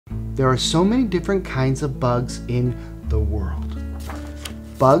there are so many different kinds of bugs in the world.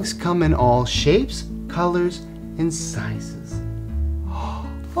 Bugs come in all shapes, colors, and sizes.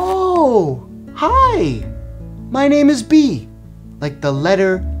 Oh, hi! My name is B, like the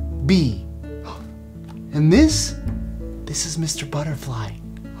letter B. And this is Mr. Butterfly.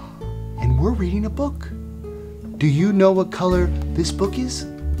 And we're reading a book. Do you know what color this book is?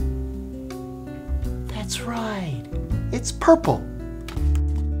 That's right, it's purple.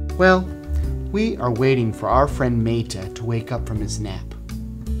 Well, we are waiting for our friend Mayta to wake up from his nap.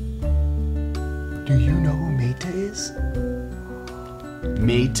 Do you know who Mayta is?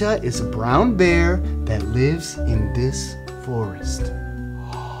 Mayta is a brown bear that lives in this forest.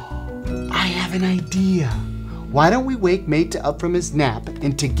 I have an idea. Why don't we wake Mayta up from his nap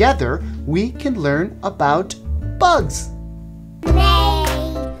and together we can learn about bugs.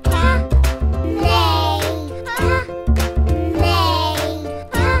 Mayta, Mayta, Mayta,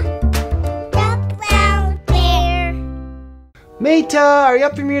 the brown bear. Mayta, are you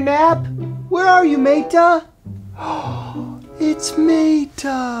up from your nap? Where are you, Mayta? It's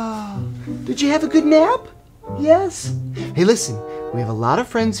Mayta. Did you have a good nap? Yes? Hey, listen, we have a lot of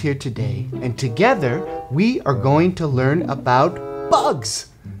friends here today, and together we are going to learn about bugs.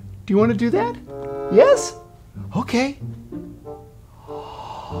 Do you want to do that? Yes? Okay.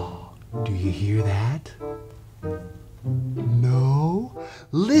 Do you hear that? No?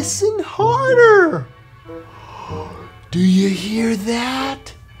 Listen harder. Do you hear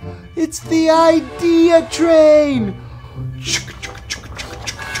that? It's the idea train.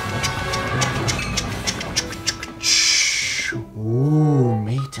 Ooh,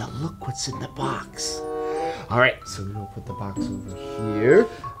 Mayta, look what's in the box. All right, so we'll put the box over here.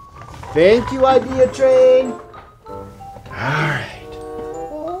 Thank you, idea train. All right.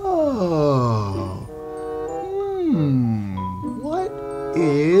 Oh. What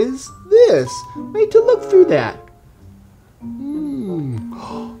is this? Mayta, look through that.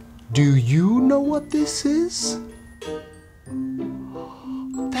 Do you know what this is?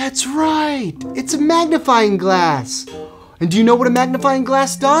 That's right. It's a magnifying glass. And do you know what a magnifying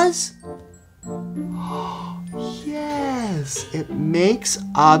glass does? Yes, it makes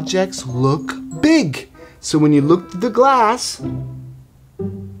objects look big. So when you look through the glass,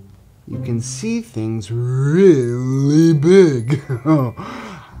 you can see things really big.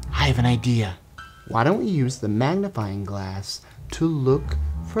 I have an idea. Why don't we use the magnifying glass to look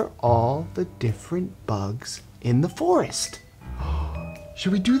for all the different bugs in the forest?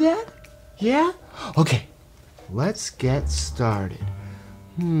 Should we do that? Yeah? Okay, let's get started.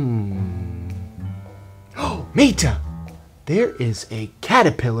 Oh, Mayta, there is a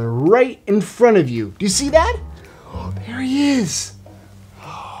caterpillar right in front of you. Do you see that? Oh, there he is.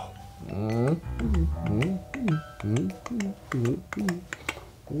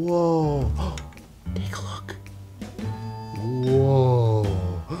 Whoa, take a look. Whoa.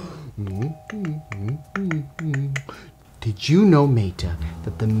 Did you know, Mayta,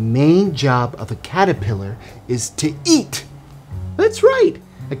 that the main job of a caterpillar is to eat? That's right.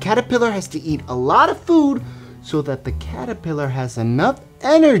 A caterpillar has to eat a lot of food so that the caterpillar has enough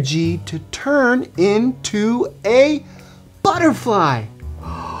energy to turn into a butterfly.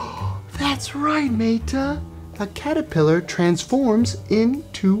 That's right, Mayta. A caterpillar transforms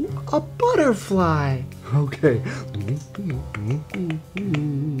into a butterfly. Okay.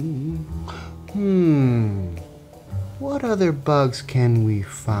 What other bugs can we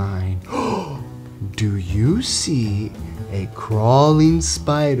find? Do you see a crawling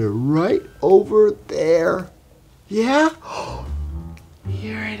spider right over there? Yeah?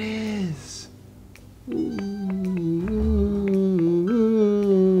 Here it is.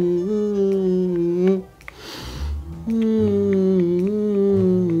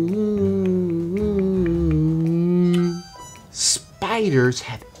 Spiders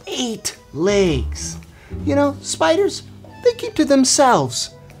have 8 legs. You know, spiders, they keep to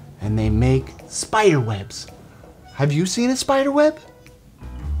themselves and they make spider webs. Have you seen a spider web?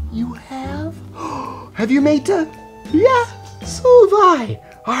 You have? Have you, Mayta? Yeah, so have I.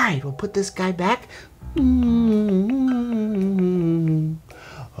 All right, we'll put this guy back.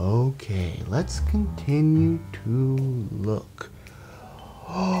 Okay, let's continue to look.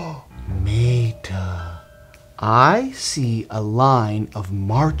 Oh, Mayta, I see a line of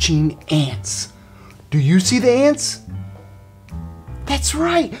marching ants. Do you see the ants? That's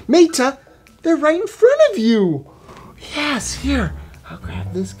right, Mayta, they're right in front of you. Yes, here, I'll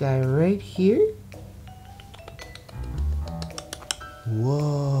grab this guy right here.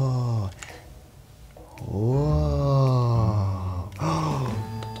 Whoa, whoa.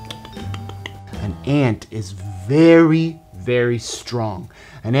 An ant is very, very strong.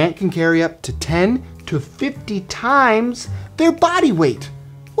 An ant can carry up to 10 to 50 times their body weight.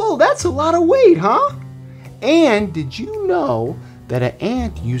 Whoa, that's a lot of weight, huh? And did you know that an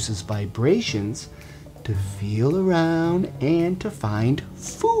ant uses vibrations to feel around and to find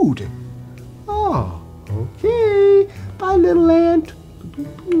food? Oh, okay. Bye, little ant.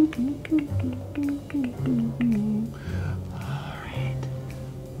 All right,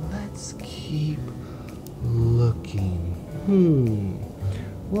 let's keep looking.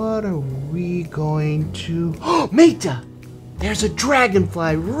 What are we going to... Oh, Mayta! There's a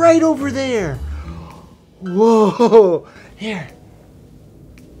dragonfly right over there. Whoa! Here.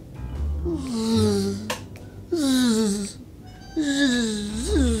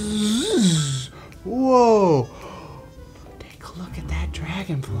 Whoa! Take a look at that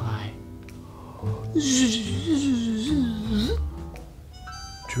dragonfly.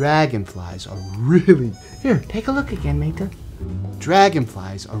 Dragonflies are really... Here, take a look again, Mayta.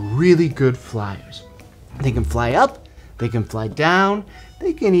 Dragonflies are really good flyers. They can fly up, they can fly down,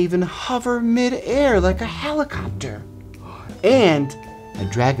 they can even hover mid-air like a helicopter. And a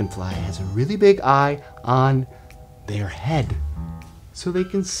dragonfly has a really big eye on their head, so they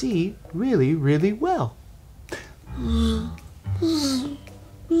can see really, really well.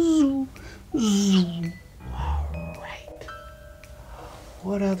 Alright.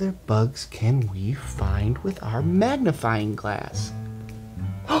 What other bugs can we find with our magnifying glass?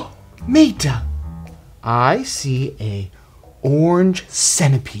 Oh, Mayta! I see a orange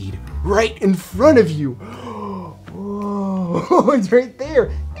centipede right in front of you. Whoa, it's right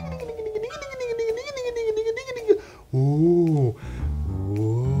there. Ooh.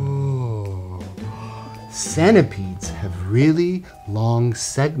 Whoa. Centipedes have really long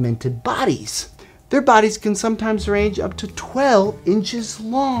segmented bodies. Their bodies can sometimes range up to 12 inches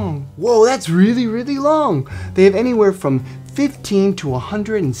long. Whoa, that's really, really long. They have anywhere from 15 to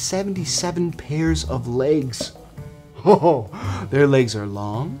 177 pairs of legs. Oh, their legs are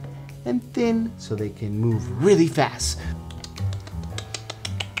long and thin so they can move really fast.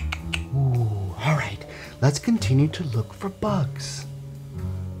 Ooh, all right, let's continue to look for bugs.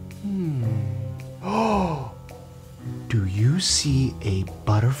 Oh, do you see a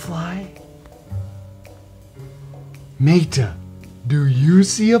butterfly? Mayta, do you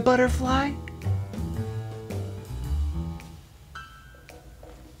see a butterfly?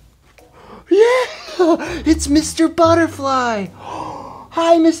 Yeah, it's Mr. Butterfly.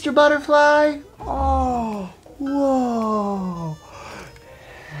 Hi, Mr. Butterfly. Oh, whoa.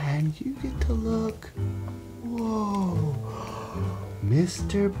 And you get to look. Whoa.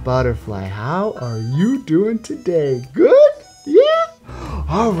 Mr. Butterfly, how are you doing today? Good? Yeah?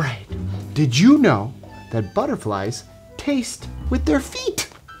 All right. Did you know that butterflies taste with their feet?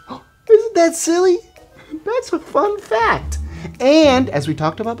 Isn't that silly? That's a fun fact. And as we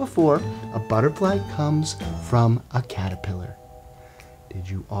talked about before, a butterfly comes from a caterpillar. Did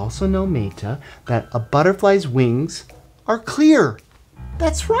you also know, Mayta, that a butterfly's wings are clear?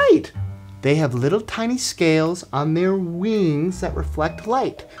 That's right. They have little tiny scales on their wings that reflect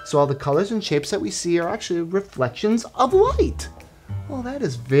light. So all the colors and shapes that we see are actually reflections of light. Well, that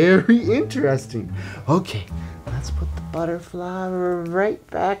is very interesting. Okay, let's put the butterfly right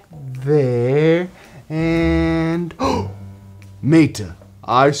back there. And, oh, Mayta,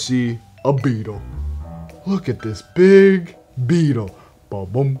 I see a beetle. Look at this big beetle.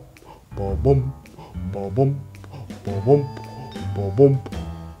 Ba-bum, ba-bum, ba-bum, ba-bum, ba-bum,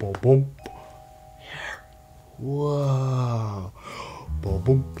 ba-bum. Whoa.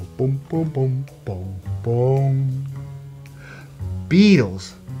 Ba-bum, ba-bum, ba-bum, bum-bum.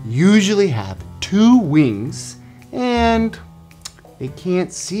 Beetles usually have 2 wings and they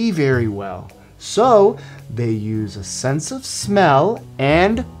can't see very well. So they use a sense of smell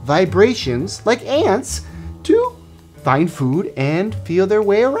and vibrations like ants to find food and feel their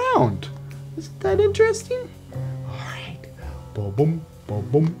way around. Isn't that interesting? All right. Ba-bum,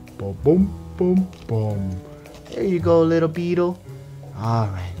 ba-bum, ba-bum, bum, bum. There you go, little beetle. All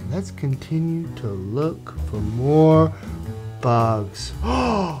right, let's continue to look for more bugs.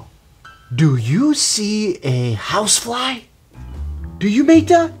 Oh, do you see a housefly? Do you,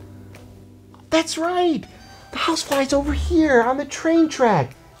 Mayta? That's right. The housefly's over here on the train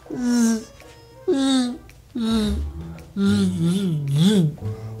track. Whoa.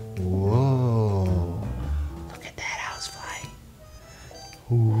 Look at that housefly.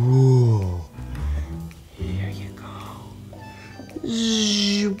 Whoa. Here you go.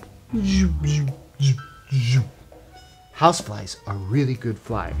 Houseflies are really good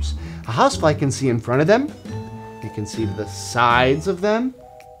flyers. A housefly can see in front of them, they can see to the sides of them,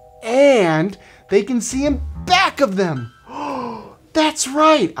 and they can see in back of them. That's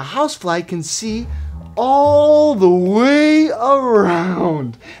right, a housefly can see all the way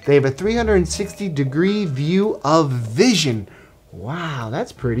around. They have a 360-degree view of vision. Wow,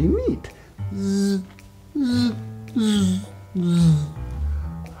 that's pretty neat.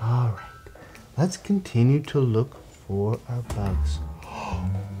 All right, let's continue to look for our bugs.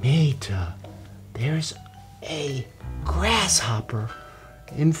 Mayta, there's a grasshopper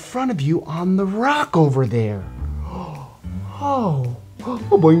in front of you on the rock over there. Oh,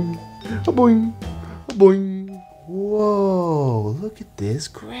 boing, boing, boing. Whoa, look at this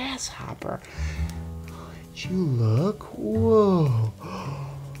grasshopper. Did you look? Whoa.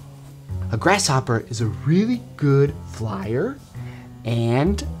 A grasshopper is a really good flyer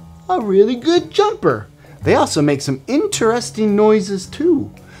and a really good jumper. They also make some interesting noises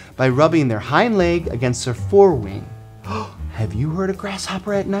too by rubbing their hind leg against their forewing. Have you heard a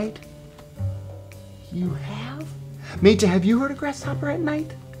grasshopper at night? You have? Mayta, have you heard a grasshopper at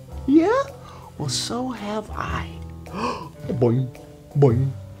night? Yeah? Well, so have I. Boing,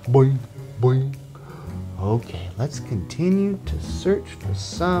 boing, boing, boing. Okay, let's continue to search for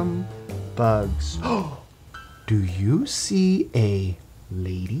some bugs. Do you see a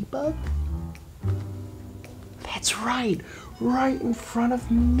ladybug? That's right in front of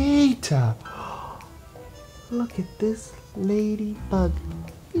Mayta. Look at this ladybug.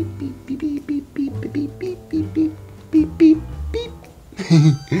 Beep, beep, beep, beep, beep, beep, beep, beep, beep, beep, beep, beep, beep.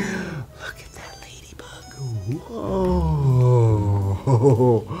 Look at that ladybug. Whoa.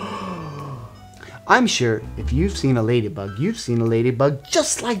 I'm sure if you've seen a ladybug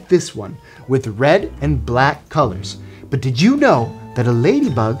just like this one with red and black colors. But did you know that a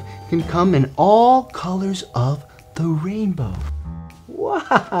ladybug can come in all colors of the rainbow?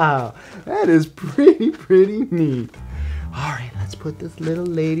 Wow, that is pretty neat. All right, let's put this little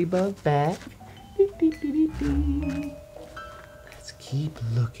ladybug back. Let's keep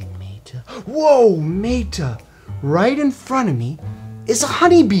looking, Mayta. Whoa, Mayta, right in front of me is a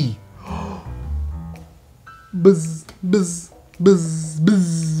honeybee. Buzz, buzz, buzz,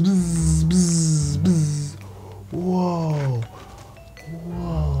 buzz, buzz, buzz, buzz. Whoa,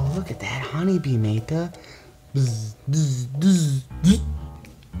 look at that honeybee, Mayta. Buzz, buzz, buzz, buzz.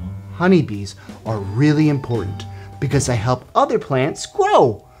 Honeybees are really important because they help other plants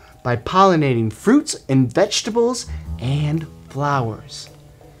grow by pollinating fruits and vegetables and flowers.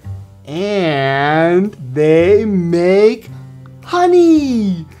 And they make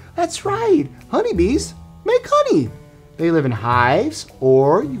honey. That's right, honeybees make honey. They live in hives,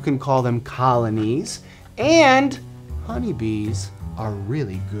 or you can call them colonies, and honeybees are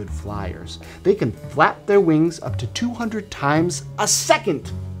really good flyers. They can flap their wings up to 200 times a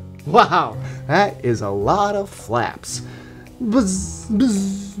second. Wow, that is a lot of flaps. Buzz,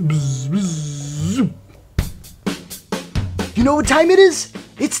 buzz, buzz, buzz. You know what time it is?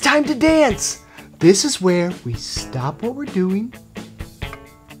 It's time to dance. This is where we stop what we're doing,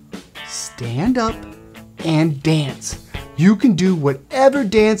 stand up, and dance. You can do whatever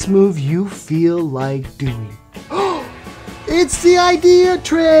dance move you feel like doing. It's the idea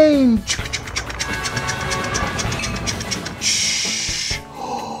train.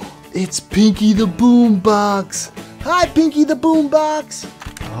 It's Pinky the Boombox. Hi, Pinky the Boombox.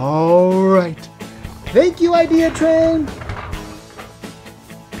 All right. Thank you, Idea Train.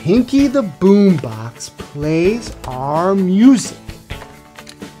 Pinky the Boombox plays our music.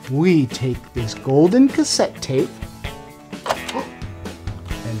 We take this golden cassette tape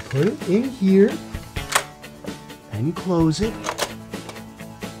and put it in here and close it.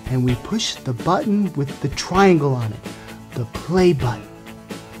 And we push the button with the triangle on it, the play button.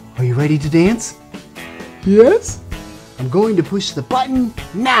 Are you ready to dance? Yes? I'm going to push the button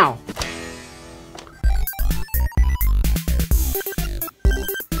now.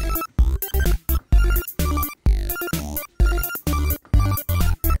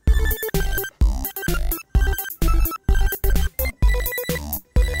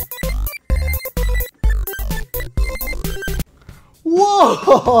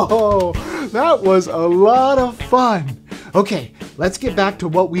 Whoa! That was a lot of fun. Okay, let's get back to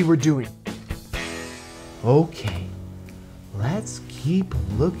what we were doing. Okay, let's keep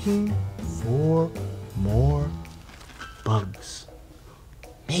looking for more bugs.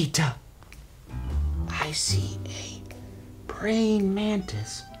 Mayta, I see a praying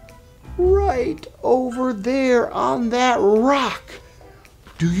mantis right over there on that rock.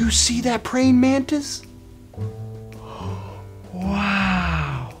 Do you see that praying mantis?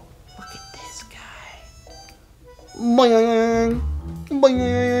 Wow, look at this guy. Boing,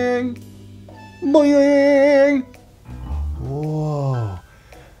 boing, boing. Whoa,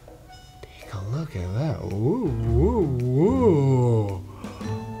 take a look at that. Whoa, whoa, whoa.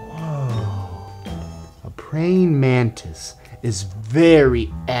 praying mantis is very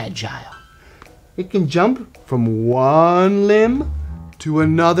agile. It can jump from one limb to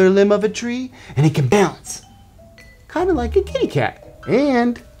another limb of a tree, and it can balance, kind of like a kitty cat.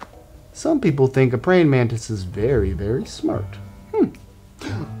 And some people think a praying mantis is very, very smart.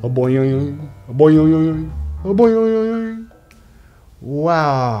 A boing, a boing, a boing.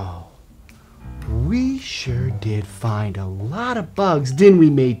 Wow, we sure did find a lot of bugs, didn't we,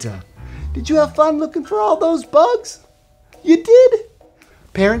 Mayta? Did you have fun looking for all those bugs? You did?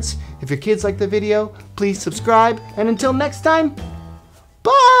 Parents, if your kids like the video, please subscribe, and until next time,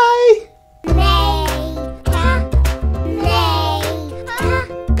 bye!